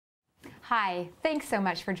Hi, thanks so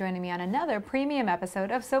much for joining me on another premium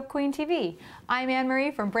episode of Soap Queen TV. I'm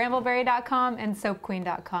Anne-Marie from BrambleBerry.com and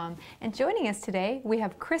SoapQueen.com. And joining us today, we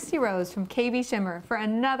have Christy Rose from KB Shimmer for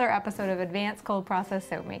another episode of Advanced Cold Process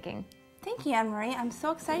Soap Making. Thank you, Anne-Marie. I'm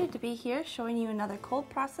so excited to be here showing you another cold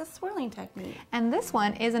process swirling technique. And this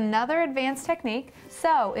one is another advanced technique,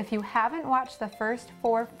 so if you haven't watched the first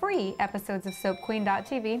 4 free episodes of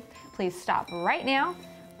SoapQueen.tv, please stop right now,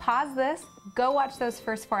 pause this, go watch those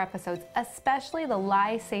first 4 episodes, especially the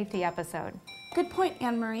lye safety episode. Good point,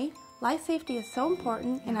 Anne-Marie. Lye safety is so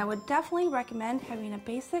important, and I would definitely recommend having a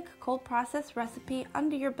basic cold process recipe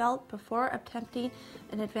under your belt before attempting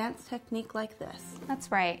an advanced technique like this.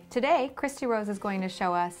 That's right. Today, Christy Rose is going to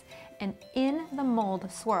show us an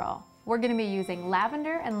in-the-mold swirl. We're going to be using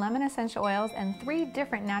lavender and lemon essential oils and 3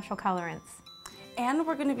 different natural colorants. And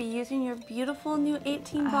we're going to be using your beautiful new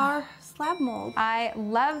 18-bar slab mold. I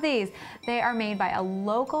love these. They are made by a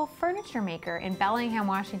local furniture maker in Bellingham,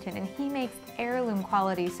 Washington, and he makes heirloom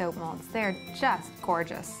quality soap molds. They're just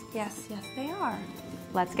gorgeous. Yes, yes, they are.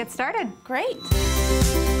 Let's get started. Great.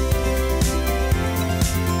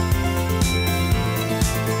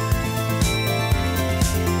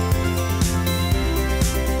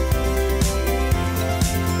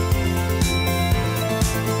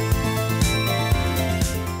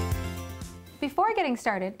 Before getting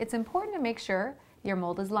started, it's important to make sure your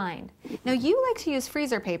mold is lined. Now, you like to use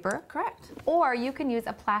freezer paper. Correct. Or you can use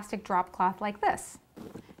a plastic drop cloth like this.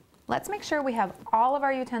 Let's make sure we have all of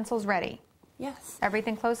our utensils ready. Yes.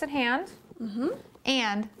 Everything close at hand.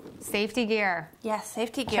 And safety gear. Yes,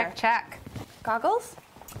 safety gear. Check, check. Goggles.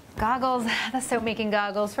 Goggles, the soap making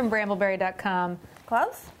goggles from BrambleBerry.com.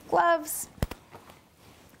 Gloves. Gloves.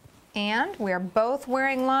 And we're both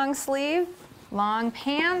wearing long sleeve, long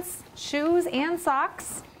pants, shoes and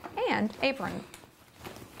socks, and apron.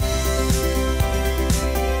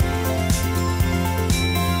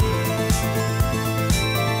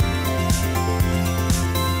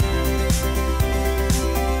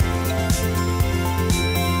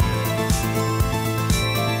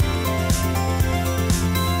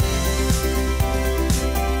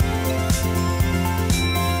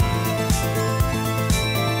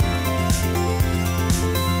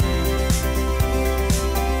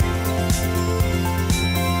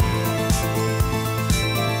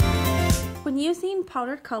 Using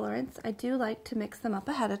powdered colorants, I do like to mix them up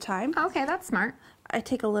ahead of time. Okay, that's smart. I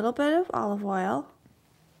take a little bit of olive oil.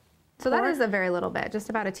 So that is a very little bit, just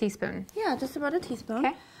about a teaspoon. Yeah, just about a teaspoon.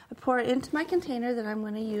 Okay. I pour it into my container that I'm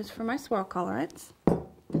going to use for my swirl colorants.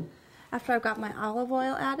 After I've got my olive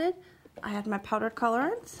oil added, I add my powdered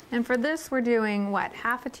colorants. And for this, we're doing what,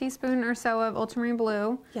 half a teaspoon or so of ultramarine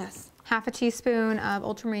blue? Yes. Half a teaspoon of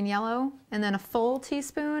ultramarine yellow, and then a full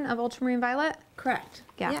teaspoon of ultramarine violet? Correct.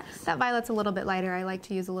 Yeah, Yes. that violet's a little bit lighter. I like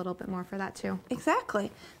to use a little bit more for that too.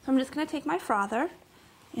 Exactly. So I'm just going to take my frother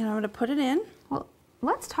and I'm going to put it in. Well,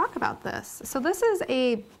 let's talk about this. So this is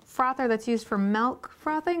a frother that's used for milk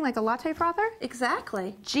frothing, like a latte frother?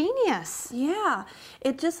 Exactly. Genius. Yeah.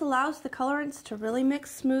 It just allows the colorants to really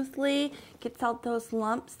mix smoothly, gets out those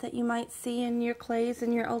lumps that you might see in your clays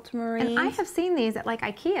and your ultramarines. And I have seen these at like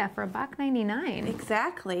IKEA for $1.99.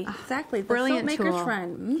 Exactly. Exactly. The Brilliant soap maker's tool.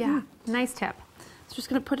 friend. Yeah, nice tip. So just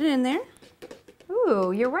going to put it in there.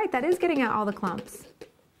 Ooh, you're right. That is getting out all the clumps.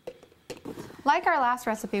 Like our last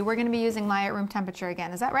recipe, we're going to be using lye at room temperature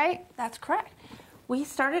again. Is that right? That's correct. We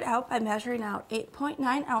started out by measuring out 8.9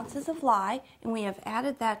 ounces of lye, and we have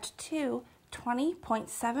added that to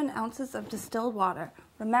 20.7 ounces of distilled water.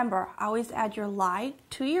 Remember, always add your lye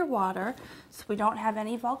to your water so we don't have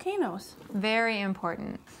any volcanoes. Very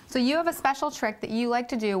important. So you have a special trick that you like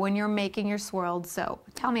to do when you're making your swirled soap.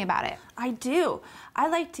 Tell me about it. I do. I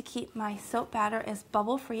like to keep my soap batter as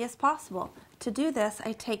bubble-free as possible. To do this,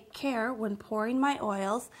 I take care when pouring my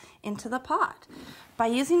oils into the pot. By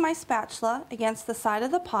using my spatula against the side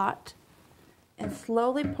of the pot and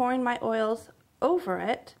slowly pouring my oils over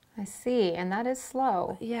it. I see, and that is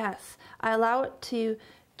slow. Yes, I allow it to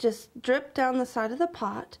just drip down the side of the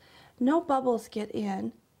pot. No bubbles get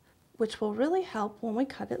in, which will really help when we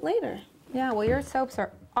cut it later. Yeah, well, your soaps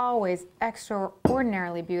are always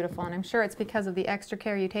extraordinarily beautiful, and I'm sure it's because of the extra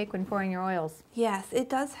care you take when pouring your oils. Yes, it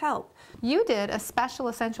does help. You did a special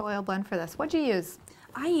essential oil blend for this. What'd you use?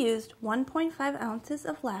 I used 1.5 ounces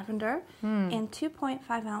of lavender and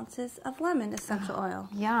 2.5 ounces of lemon essential oil.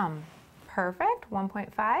 Yum. Perfect.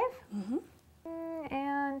 1.5.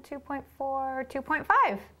 And 2.4,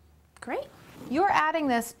 2.5. Great. You're adding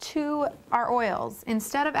this to our oils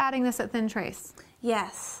instead of adding this at thin trace.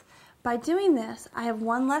 Yes. By doing this, I have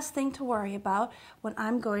one less thing to worry about when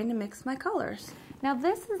I'm going to mix my colors. Now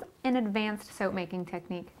this is an advanced soap making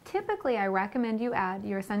technique. Typically I recommend you add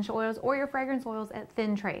your essential oils or your fragrance oils at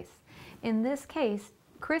thin trace. In this case,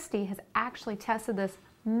 Christy has actually tested this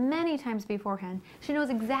many times beforehand. She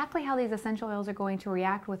knows exactly how these essential oils are going to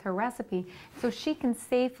react with her recipe, so she can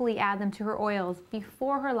safely add them to her oils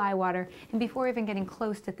before her lye water and before even getting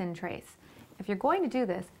close to thin trace. If you're going to do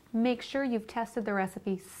this, make sure you've tested the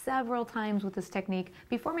recipe several times with this technique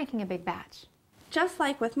before making a big batch. Just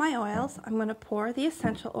like with my oils, I'm going to pour the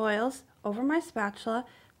essential oils over my spatula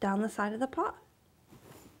down the side of the pot.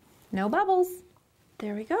 No bubbles.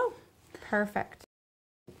 There we go. Perfect.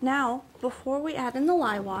 Now, before we add in the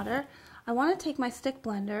lye water, I want to take my stick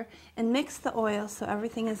blender and mix the oil so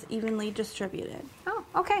everything is evenly distributed. Oh,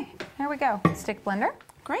 okay. Here we go. Stick blender.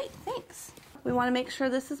 Great, thanks. We want to make sure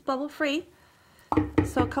this is bubble free.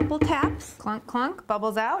 So a couple taps. Clunk, clunk.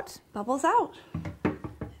 Bubbles out. Bubbles out.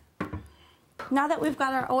 Now that we've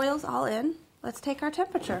got our oils all in, let's take our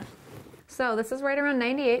temperature. So this is right around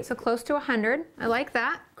 98, so close to 100. I like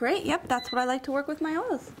that. Great, yep, that's what I like to work with my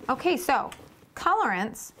oils. Okay, so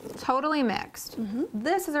colorants, totally mixed.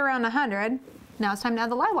 This is around 100. Now it's time to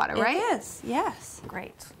add the lye water, right? It is, yes.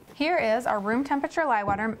 Great. Here is our room temperature lye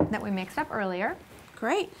water that we mixed up earlier.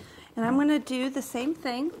 Great. And I'm going to do the same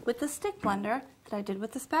thing with the stick blender that I did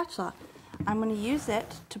with the spatula. I'm going to use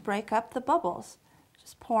it to break up the bubbles.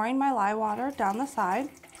 Just pouring my lye water down the side.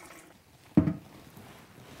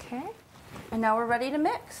 Okay. And now we're ready to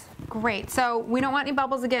mix. Great. So we don't want any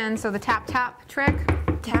bubbles again, so the tap tap trick.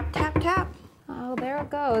 Tap, tap, tap. Oh, there it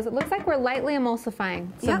goes. It looks like we're lightly emulsifying.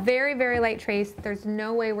 So Yep. very, very light trace. There's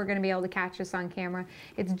no way we're going to be able to catch this on camera.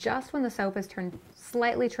 It's just when the soap is turned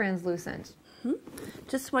slightly translucent.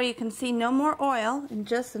 Just where you can see no more oil and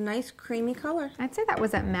just a nice creamy color. I'd say that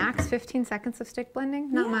was at max 15 seconds of stick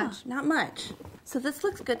blending. Not much. Not much. So this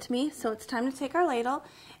looks good to me, so it's time to take our ladle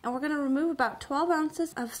and we're going to remove about 12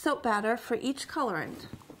 ounces of soap batter for each colorant.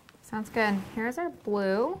 Sounds good. Here's our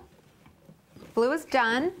blue. Blue is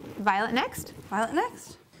done. Violet next. Violet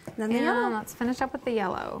next. And then the And yellow. let's finish up with the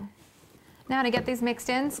yellow. Now to get these mixed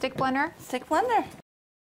in, stick blender. Stick blender.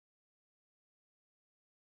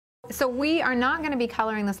 So we are not going to be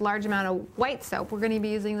coloring this large amount of white soap. We're going to be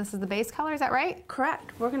using this as the base color, is that right?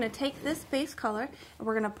 Correct. We're going to take this base color and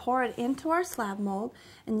we're going to pour it into our slab mold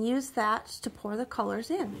and use that to pour the colors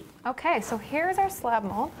in. Okay, so here's our slab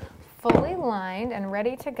mold, fully lined and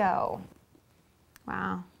ready to go.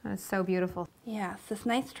 Wow, that is so beautiful. Yes, this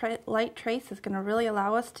nice light trace is going to really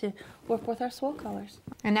allow us to work with our swirl colors.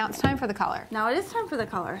 And now it's time for the color. Now it is time for the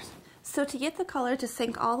colors. So to get the color to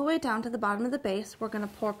sink all the way down to the bottom of the base, we're going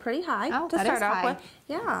to pour pretty high to start off with.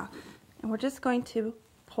 Yeah, and we're just going to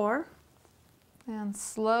pour. And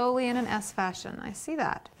slowly in an S fashion. I see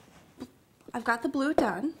that. I've got the blue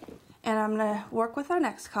done, and I'm going to work with our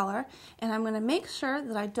next color, and I'm going to make sure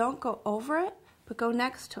that I don't go over it, but go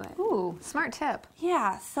next to it. Ooh, smart tip.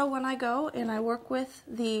 Yeah, so when I go and I work with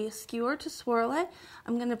the skewer to swirl it,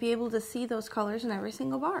 I'm going to be able to see those colors in every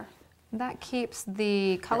single bar. That keeps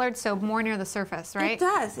the colored soap more near the surface, right? It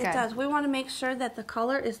does, Good. it does. We want to make sure that the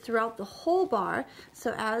color is throughout the whole bar,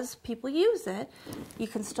 so as people use it, you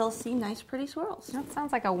can still see nice, pretty swirls. That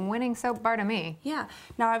sounds like a winning soap bar to me. Yeah,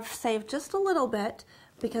 now I've saved just a little bit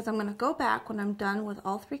because I'm going to go back when I'm done with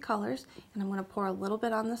all three colors, and I'm going to pour a little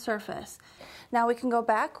bit on the surface. Now we can go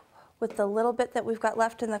back with the little bit that we've got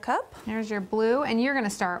left in the cup. There's your blue, and you're going to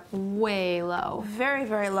start way low. Very,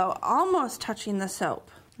 very low, almost touching the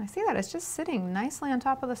soap. I see that. It's just sitting nicely on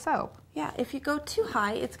top of the soap. Yeah, if you go too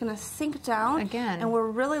high, it's going to sink down. Again. And we're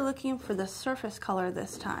really looking for the surface color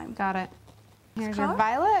this time. Got it. Here's your color?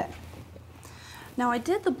 violet. Now I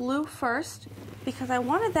did the blue first because I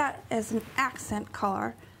wanted that as an accent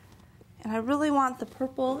color. And I really want the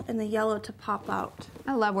purple and the yellow to pop out.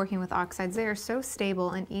 I love working with oxides. They are so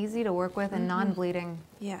stable and easy to work with and non-bleeding.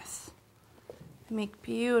 Yes. They make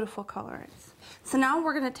beautiful colorants. So now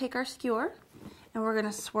we're going to take our skewer and we're going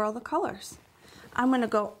to swirl the colors. I'm going to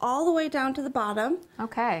go all the way down to the bottom.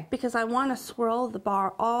 Okay. Because I want to swirl the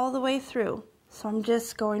bar all the way through. So I'm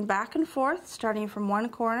just going back and forth, starting from one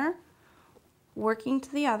corner, working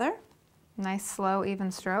to the other. Nice, slow,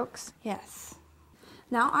 even strokes. Yes.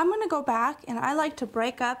 Now I'm going to go back, and I like to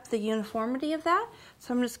break up the uniformity of that.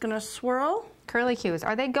 So I'm just going to swirl. Curly cues.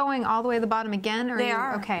 Are they going all the way to the bottom again? Or They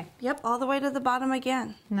are. Okay. Yep, all the way to the bottom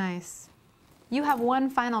again. Nice. You have one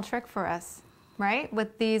final trick for us, right?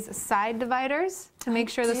 With these side dividers to make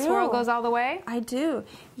sure the swirl goes all the way? I do.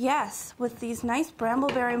 Yes, with these nice Bramble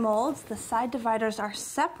Berry molds, the side dividers are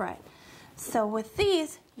separate. So with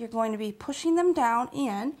these, you're going to be pushing them down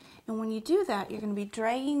in, and when you do that, you're going to be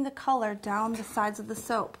dragging the color down the sides of the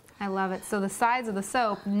soap. I love it. So the sides of the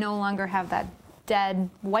soap no longer have that dead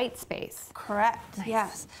white space. Correct, Nice.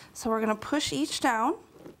 yes. So we're gonna push each down.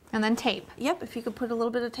 And then tape. Yep, if you could put a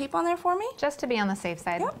little bit of tape on there for me. Just to be on the safe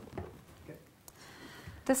side. Yep.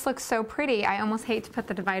 This looks so pretty. I almost hate to put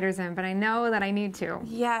the dividers in, but I know that I need to.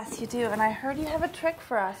 Yes, you do. And I heard you have a trick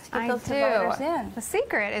for us to get I those do. dividers in. The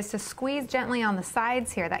secret is to squeeze gently on the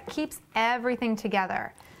sides here. That keeps everything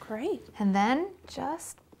together. Great. And then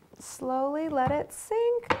just slowly let it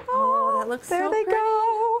sink. Oh, that looks there so they pretty.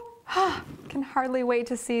 go. Can hardly wait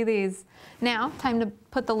to see these. Now, time to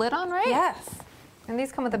put the lid on, right? Yes. And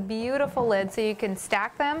these come with a beautiful lid, so you can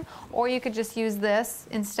stack them, or you could just use this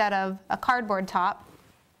instead of a cardboard top.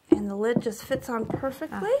 And the lid just fits on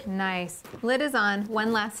perfectly. Oh, nice. Lid is on.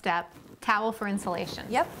 One last step. Towel for insulation.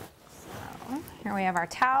 Yep. So here we have our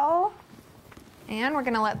towel. And we're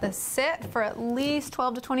going to let this sit for at least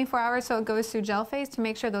 12 to 24 hours so it goes through gel phase to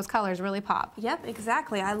make sure those colors really pop. Yep,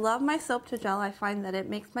 exactly. I love my soap to gel. I find that it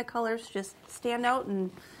makes my colors just stand out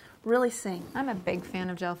and really sing. I'm a big fan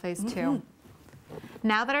of gel phase too.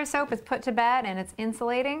 Now that our soap is put to bed and it's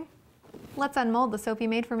insulating, let's unmold the soap you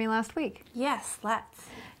made for me last week. Yes, let's.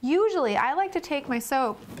 Usually, I like to take my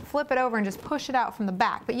soap, flip it over, and just push it out from the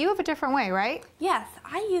back. But you have a different way, right? Yes,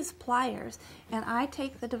 I use pliers, and I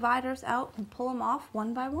take the dividers out and pull them off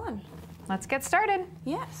one by one. Let's get started.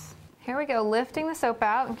 Yes. Here we go, lifting the soap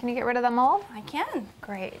out. And can you get rid of the mold? I can.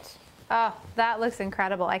 Great. Oh, that looks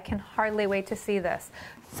incredible. I can hardly wait to see this.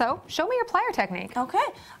 So, show me your plier technique. Okay,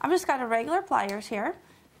 I've just got a regular pliers here,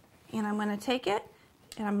 and I'm going to take it,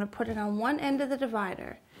 and I'm going to put it on one end of the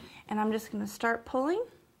divider, and I'm just going to start pulling.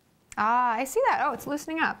 Ah, I see that. Oh, it's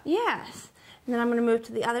loosening up. Yes. And then I'm going to move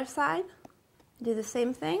to the other side, do the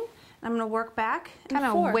same thing. And I'm going to work back and Kind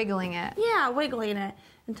of forth. wiggling it. Yeah, wiggling it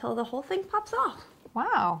until the whole thing pops off.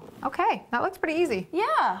 Wow. Okay, that looks pretty easy.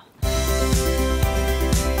 Yeah.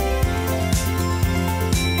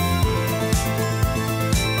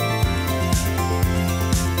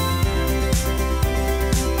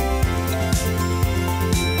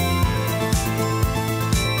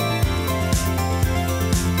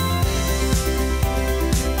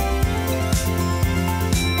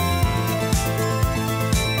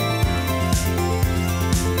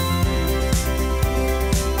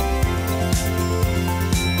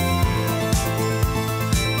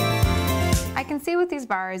 See with these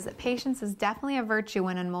bars that patience is definitely a virtue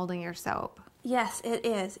when unmolding your soap. Yes, it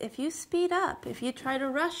is. If you speed up, if you try to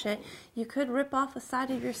rush it, you could rip off a side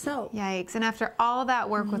of your soap. Yikes, and after all that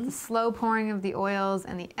work with the slow pouring of the oils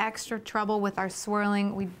and the extra trouble with our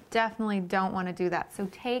swirling, we definitely don't want to do that. So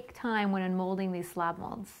take time when unmolding these slab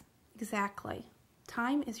molds. Exactly.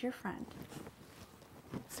 Time is your friend.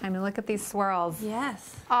 It's time to look at these swirls.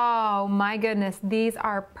 Yes. Oh my goodness, these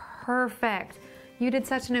are perfect. You did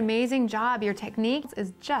such an amazing job. Your technique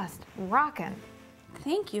is just rocking.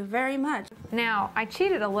 Thank you very much. Now, I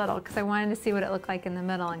cheated a little because I wanted to see what it looked like in the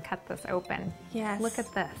middle and cut this open. Yes. Look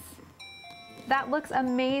at this. That looks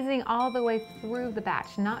amazing all the way through the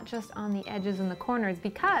batch, not just on the edges and the corners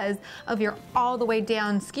because of your all the way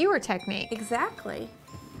down skewer technique. Exactly.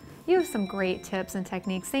 You have some great tips and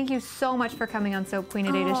techniques. Thank you so much for coming on Soap Queen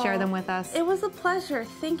today to share them with us. It was a pleasure.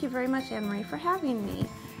 Thank you very much, Anne-Marie, for having me.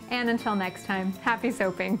 And until next time, happy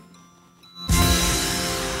soaping.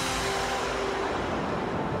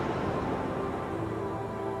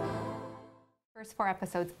 First 4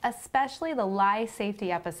 episodes, especially the lye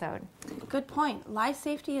safety episode. Good point. Lye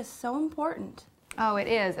safety is so important. Oh, it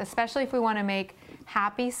is, especially if we want to make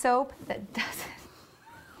happy soap that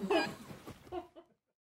doesn't